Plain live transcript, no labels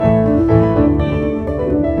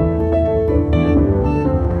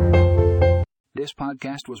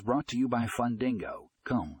podcast was brought to you by Fundingo.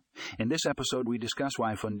 In this episode, we discuss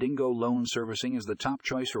why Fundingo Loan Servicing is the top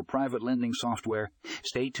choice for private lending software.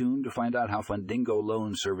 Stay tuned to find out how Fundingo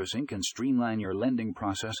Loan Servicing can streamline your lending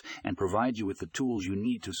process and provide you with the tools you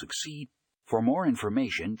need to succeed. For more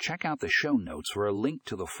information, check out the show notes for a link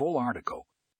to the full article.